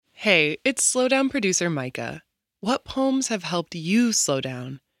Hey, it's Slowdown producer Micah. What poems have helped you slow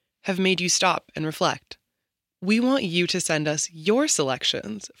down, have made you stop and reflect? We want you to send us your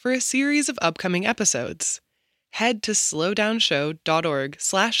selections for a series of upcoming episodes. Head to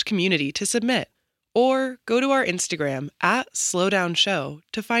slowdownshow.org/community to submit, or go to our Instagram @slowdownshow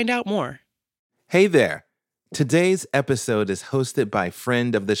to find out more. Hey there. Today's episode is hosted by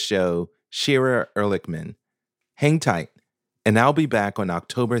friend of the show, Shira Ehrlichman. Hang tight, and I'll be back on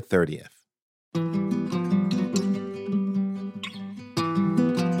October 30th.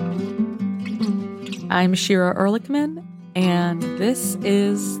 I'm Shira Ehrlichman, and this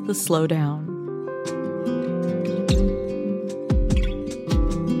is The Slowdown.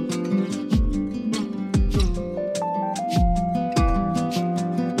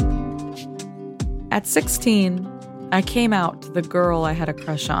 At 16, I came out to the girl I had a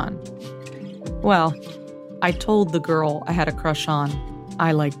crush on. Well, I told the girl I had a crush on,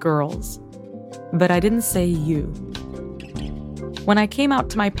 I like girls. But I didn't say you. When I came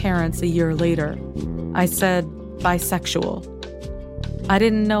out to my parents a year later, I said bisexual. I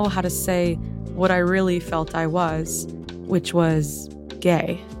didn't know how to say what I really felt I was, which was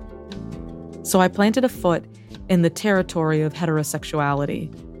gay. So I planted a foot in the territory of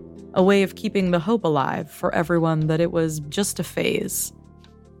heterosexuality, a way of keeping the hope alive for everyone that it was just a phase.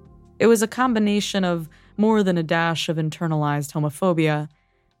 It was a combination of more than a dash of internalized homophobia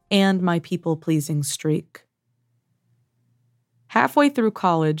and my people-pleasing streak. Halfway through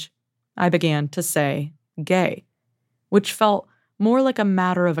college, I began to say gay, which felt more like a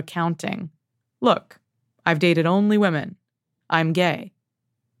matter of accounting. Look, I've dated only women. I'm gay.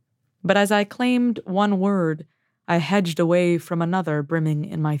 But as I claimed one word, I hedged away from another brimming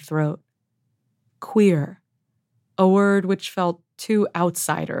in my throat. Queer, a word which felt too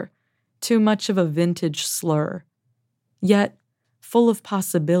outsider, too much of a vintage slur. Yet, full of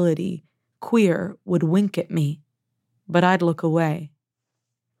possibility, queer would wink at me, but I'd look away.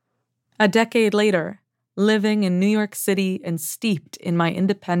 A decade later, living in New York City and steeped in my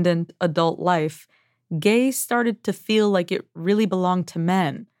independent adult life, gay started to feel like it really belonged to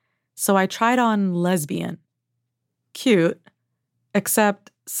men, so I tried on lesbian. Cute, except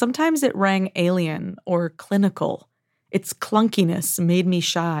sometimes it rang alien or clinical. Its clunkiness made me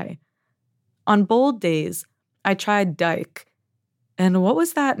shy. On bold days, I tried dyke, and what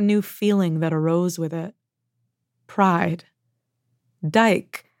was that new feeling that arose with it? Pride.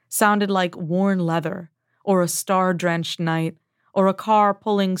 Dyke sounded like worn leather, or a star-drenched night, or a car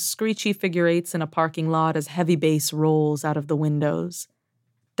pulling screechy figure eights in a parking lot as heavy bass rolls out of the windows.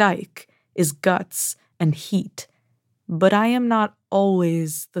 Dyke is guts and heat, but I am not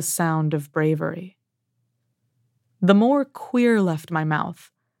always the sound of bravery. The more queer left my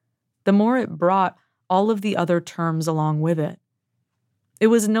mouth, the more it brought all of the other terms along with it. It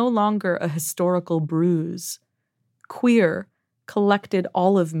was no longer a historical bruise. Queer collected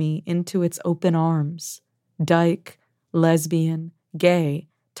all of me into its open arms. Dyke, lesbian, gay,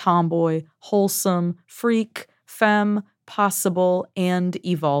 tomboy, wholesome, freak, femme, possible, and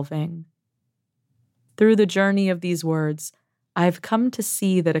evolving. Through the journey of these words, I've come to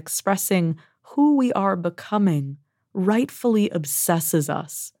see that expressing who we are becoming rightfully obsesses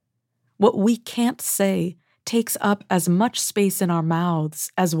us. What we can't say takes up as much space in our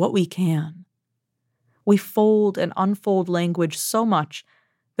mouths as what we can. We fold and unfold language so much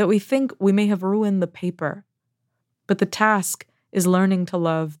that we think we may have ruined the paper, but the task is learning to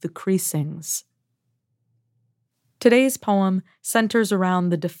love the creasings. Today's poem centers around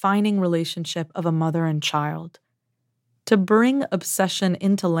the defining relationship of a mother and child. To bring obsession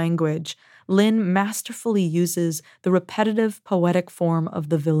into language, Lynn masterfully uses the repetitive poetic form of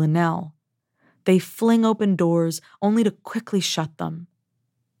the Villanelle. They fling open doors only to quickly shut them.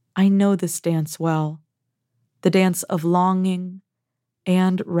 I know this dance well, the dance of longing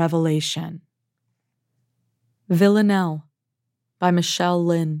and revelation. Villanelle by Michelle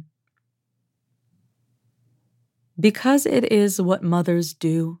Lynn. Because it is what mothers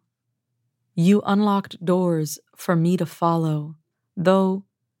do, you unlocked doors for me to follow, though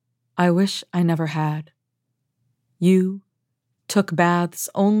I wish I never had. You took baths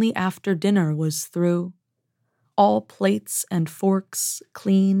only after dinner was through, all plates and forks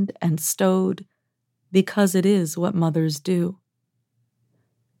cleaned and stowed, because it is what mothers do.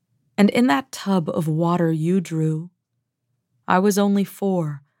 And in that tub of water you drew, I was only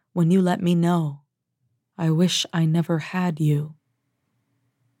 4 when you let me know I wish I never had you.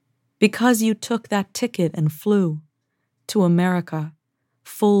 Because you took that ticket and flew to America,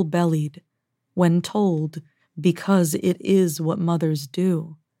 full-bellied, when told, because it is what mothers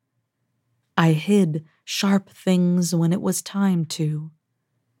do. I hid sharp things when it was time to,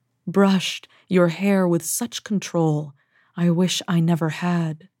 brushed your hair with such control I wish I never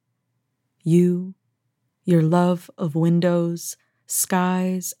had. You, your love of windows,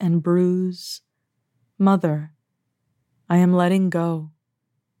 skies, and brews. Mother, I am letting go,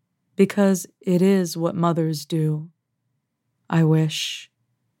 because it is what mothers do. I wish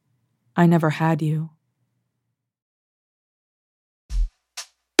I never had you.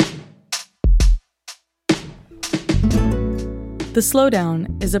 The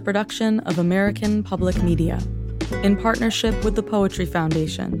Slowdown is a production of American Public Media, in partnership with the Poetry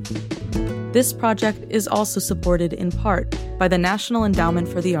Foundation. This project is also supported in part by the National Endowment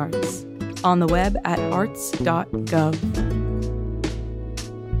for the Arts, on the web at arts.gov.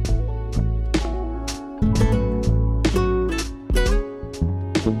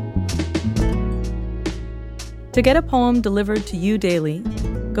 To get a poem delivered to you daily,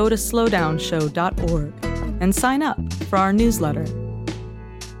 go to slowdownshow.org and sign up for our newsletter.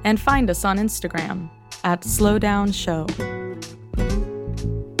 And find us on Instagram at slowdownshow.